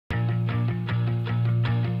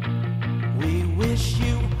wish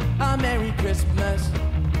you a Merry Christmas.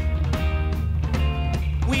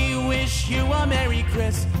 We wish you a Merry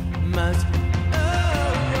Christmas.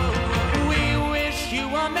 Oh, we wish you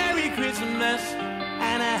a Merry Christmas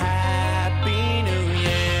and a Happy New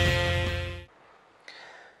Year.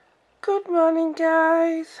 Good morning,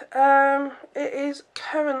 guys. It is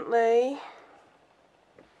currently, I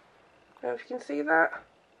don't know if you can see that,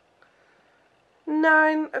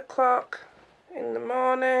 9 o'clock in the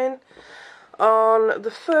morning on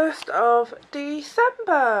the 1st of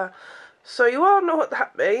December. So you all know what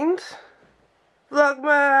that means.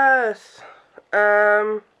 Vlogmas!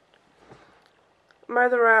 My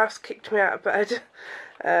other ass kicked me out of bed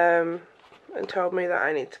and told me that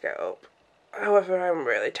I need to get up. However, I'm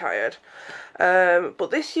really tired.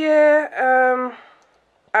 But this year,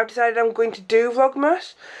 I've decided I'm going to do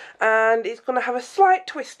Vlogmas, and it's going to have a slight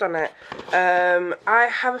twist on it. I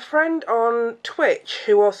have a friend on Twitch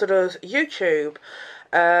who also does YouTube,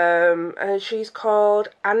 and she's called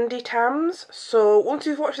Andie. So once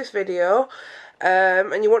you've watched this video,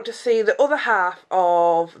 and you want to see the other half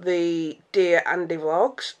of the Dear Andie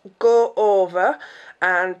vlogs, go over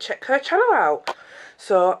and check her channel out.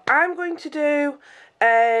 So I'm going to do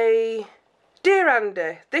a Dear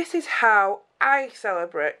Andie, this is how I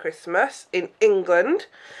celebrate Christmas in England,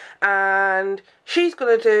 and she's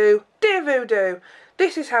going to do Dear Voodoo,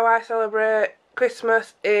 this is how I celebrate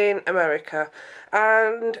Christmas in America,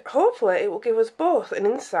 and hopefully it will give us both an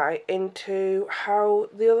insight into how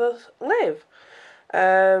the others live.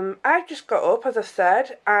 I've just got up, as I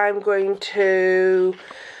said. I'm going to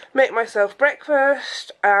make myself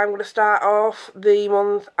breakfast. I'm going to start off the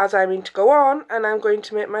month as I mean to go on, and I'm going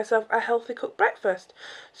to make myself a healthy cooked breakfast.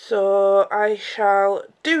 So I shall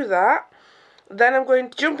do that. Then I'm going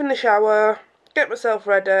to jump in the shower, get myself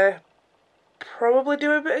ready, probably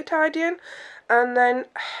do a bit of tidying, and then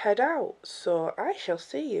head out. So I shall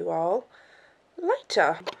see you all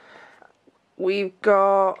later. We've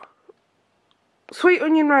got sweet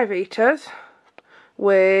onion rivitas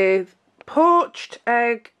with poached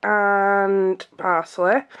egg and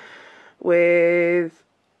parsley, with,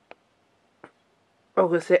 I'm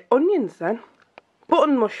going to say onions then,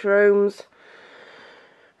 button mushrooms,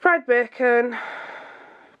 fried bacon,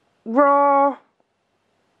 raw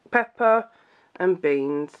pepper and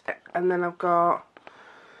beans. And then I've got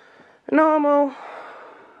a normal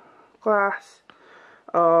glass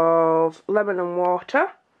of lemon and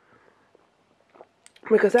water,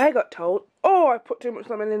 because I got told, oh, I put too much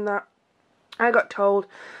lemon in that. I got told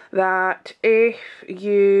that if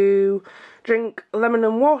you drink lemon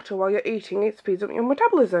and water while you're eating, it speeds up your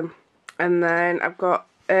metabolism. And then I've got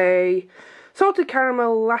a salted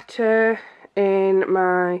caramel latte in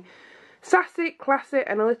my sassy, classy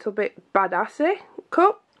and a little bit badassy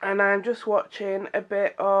cup. And I'm just watching a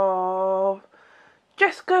bit of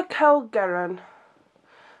Jessica Calgeran.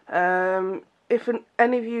 If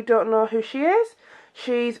any of you don't know who she is,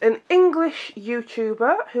 she's an English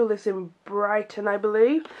YouTuber who lives in Brighton, I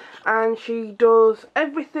believe, and she does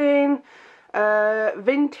everything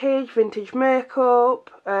vintage makeup,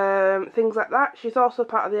 things like that. She's also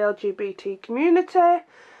part of the LGBT community,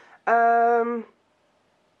 and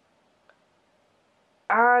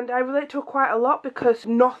I relate to her quite a lot because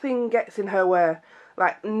nothing gets in her way,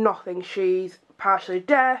 like nothing. She's partially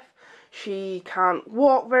deaf. She can't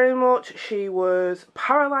walk very much. She was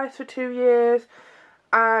paralysed for 2 years,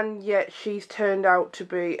 and yet she's turned out to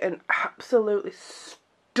be an absolutely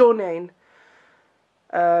stunning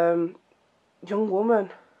young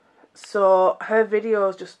woman. So her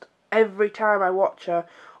videos, just every time I watch her,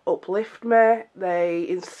 uplift me, they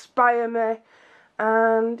inspire me,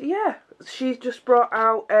 and yeah, she's just brought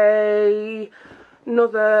out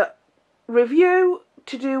another review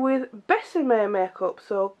to do with Besame makeup,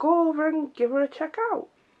 so go over and give her a check out.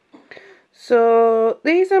 So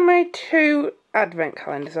these are my 2 advent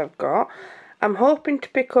calendars I've got. I'm hoping to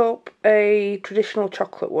pick up a traditional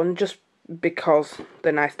chocolate one just because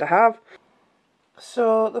they're nice to have.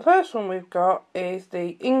 So the first one we've got is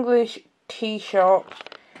the English Tea Shop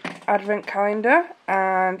advent calendar,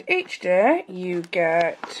 and each day you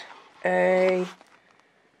get a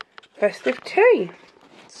festive tea.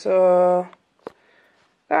 So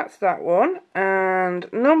that's that one, and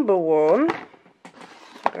number 1,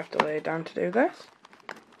 I have to lay it down to do this.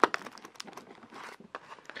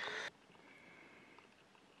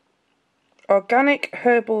 Organic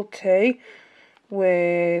herbal tea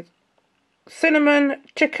with cinnamon,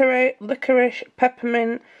 chicory, licorice,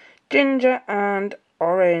 peppermint, ginger and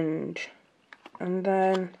orange. And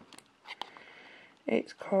then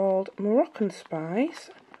it's called Moroccan Spice.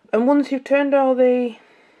 And once you've turned all the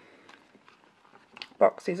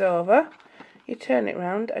boxes over, you turn it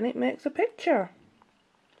round and it makes a picture.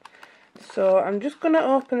 So I'm just going to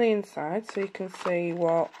open the inside so you can see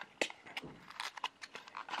what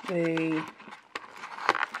the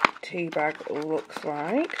tea bag looks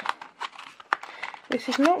like. This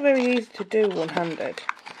is not very easy to do one-handed.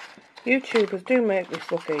 YouTubers do make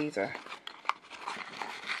this look easy.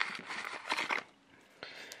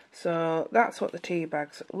 So that's what the tea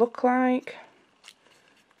bags look like.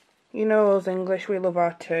 You know us English, we love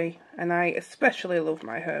our tea, and I especially love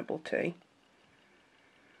my herbal tea.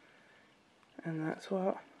 And that's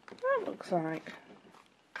what that looks like.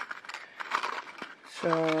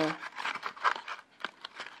 So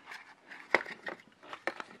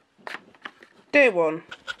day one.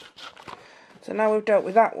 So now we've dealt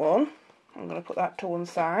with that one, I'm going to put that to one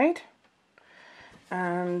side,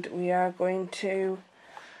 and we are going to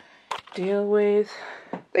deal with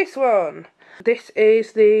this one. This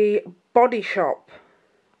is the Body Shop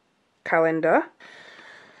calendar.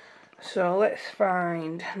 So let's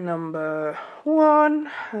find number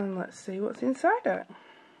 1 and let's see what's inside it.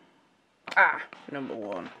 Number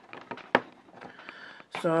 1.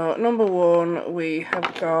 So number 1 we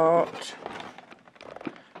have got,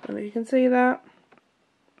 I don't know if you can see that,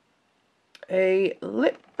 a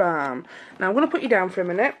lip balm. Now I'm going to put you down for a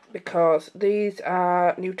minute because these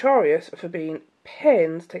are notorious for being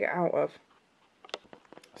pains to get out of.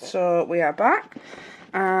 So we are back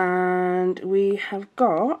and we have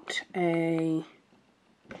got a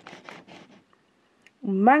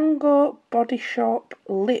Mango Body Shop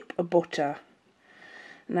lip butter.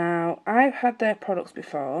 Now I've had their products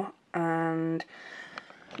before and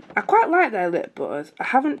I quite like their lip butters. I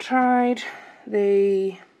haven't tried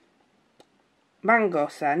the mango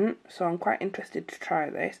scent, so I'm quite interested to try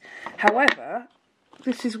this. However,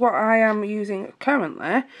 this is what I am using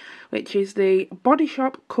currently, which is the Body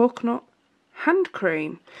Shop Coconut Hand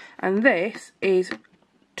Cream, and this is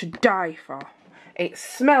to die for. It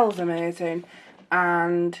smells amazing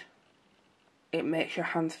and it makes your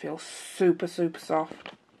hands feel super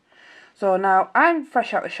soft. So now I'm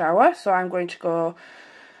fresh out the shower, so I'm going to go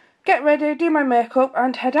get ready, do my makeup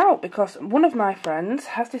and head out because one of my friends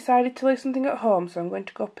has decided to leave something at home, so I'm going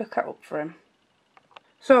to go pick that up for him.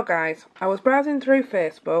 So guys, I was browsing through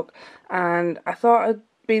Facebook and I thought it'd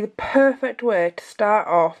be the perfect way to start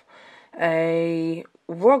off a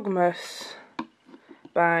Vlogmas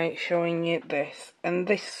by showing you this, and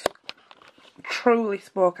this truly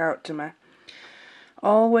spoke out to me.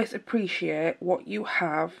 Always appreciate what you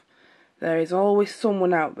have. There is always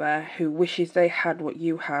someone out there who wishes they had what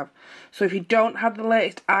you have. So if you don't have the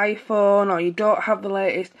latest iPhone, or you don't have the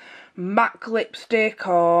latest MAC lipstick,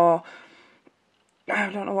 or I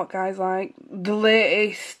don't know what guys like, the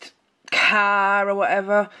latest car or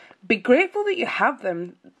whatever, be grateful that you have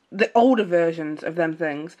them, the older versions of them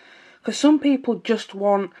things. Because some people just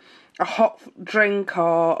want a hot drink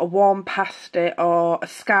or a warm pasty or a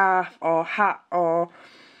scarf or hat or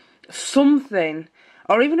something,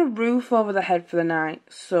 or even a roof over the head for the night.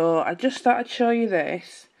 So I just thought I'd show you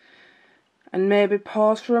this and maybe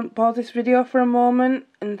pause this video for a moment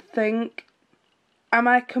and think, am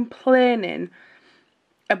I complaining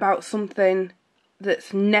about something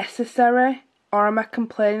that's necessary, or am I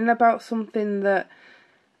complaining about something that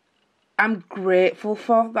I'm grateful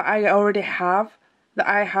for, that I already have, that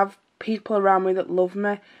I have people around me that love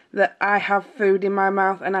me, that I have food in my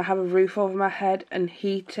mouth and I have a roof over my head and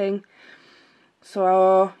heating.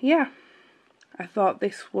 So yeah, I thought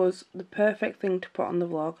this was the perfect thing to put on the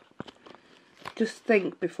vlog. Just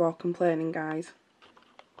think before complaining, guys.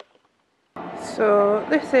 So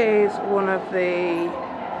this is one of the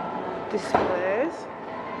displays.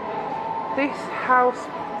 This house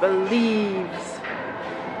believes.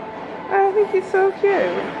 I think it's so cute.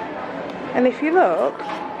 And if you look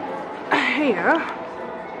here,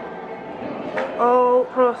 all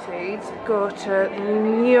proceeds go to the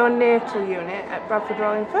neonatal unit at Bradford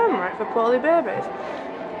Royal Infirmary for poorly babies,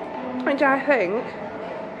 which I think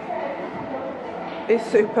is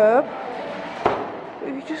superb.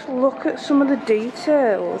 If you just look at some of the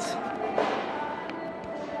details.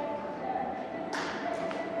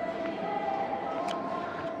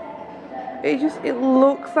 It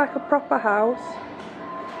looks like a proper house.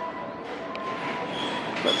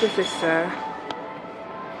 What does this say?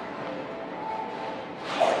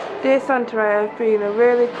 Dear Santa, I have been a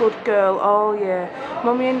really good girl all year.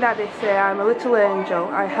 Mummy and Daddy say I'm a little angel.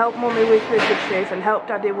 I help Mummy with the dishes and help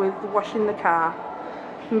Daddy with washing the car.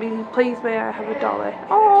 Please may I have a dolly.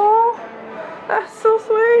 Oh, that's so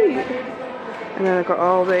sweet. And then I've got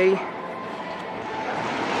all the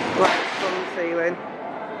lights on the ceiling.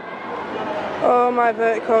 Oh, my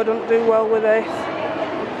vertigo don't do well with this.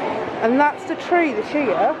 And that's the tree this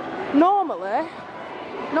year. Normally,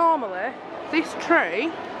 this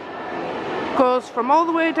tree goes from all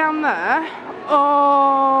the way down there,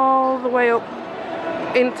 all the way up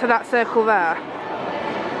into that circle there.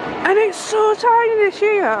 And it's so tiny this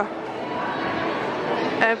year.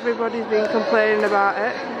 Everybody's been complaining about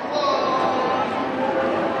it.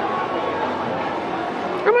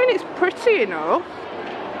 I mean, it's pretty enough,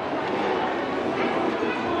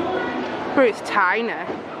 but it's tiny.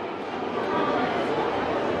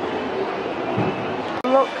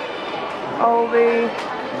 Look, all the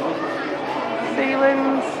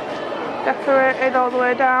ceilings decorated all the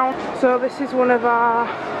way down. So this is one of our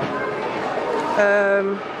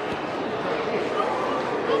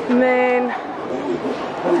main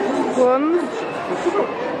ones.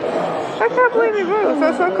 I can't believe it moves,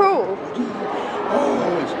 that's so cool.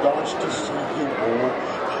 Oh, it's nice to see you all.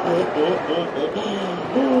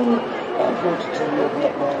 I'm going to tell you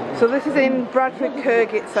about my... So this is in Bradford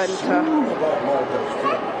Kirgit Centre.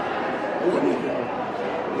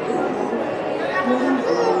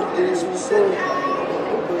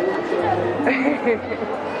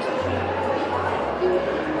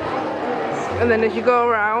 And then as you go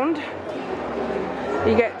around,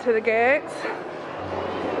 you get to the gates,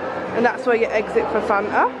 and that's where you exit for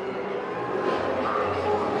Santa.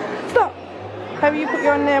 Stop! Have you put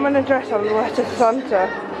your name and address on the letter to Santa?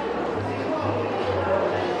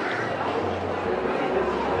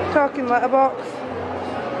 Talking letterbox.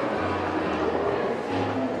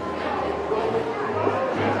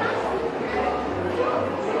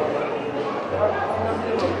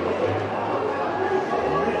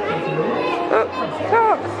 Oh,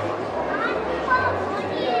 talks.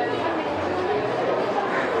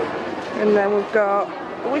 And then we've got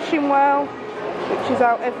the wishing well, which is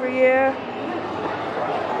out every year.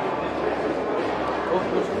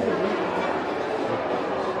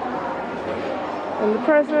 And the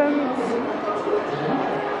presents.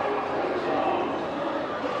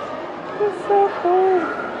 It's so cool.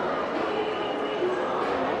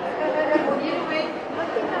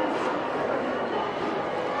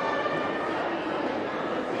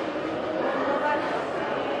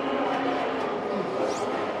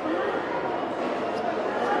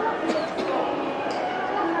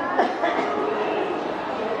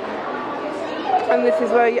 And this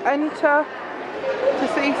is where you enter to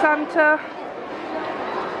see Santa.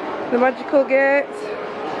 The magical gates.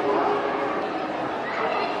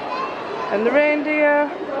 And the reindeer.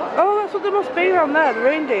 Oh, that's what there must be around there, the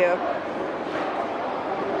reindeer.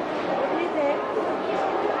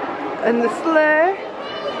 And the sleigh.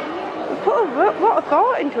 We put a lot of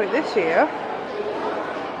thought into it this year.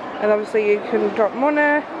 And obviously you can drop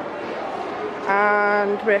money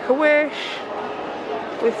and make a wish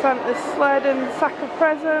with Santa's sled and a sack of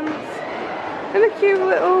presents. And a cute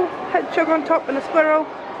little hedgehog on top and a squirrel.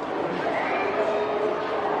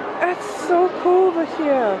 It's so cool this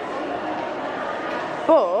year.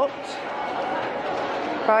 But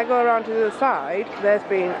if I go around to the other side, there's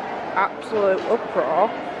been absolute uproar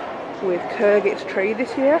with Kirgit's tree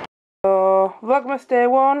this year. So Vlogmas day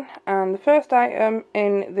 1, and the first item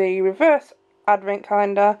in the reverse advent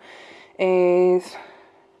calendar is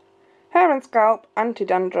hair and scalp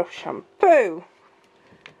anti-dandruff shampoo.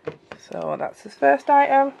 So that's his first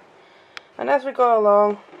item, and as we go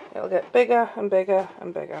along it'll get bigger and bigger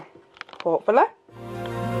and bigger, hopefully.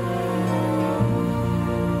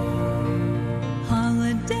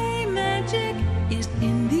 Holiday magic is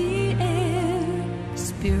in the air,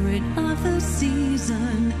 spirit of the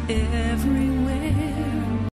season everywhere.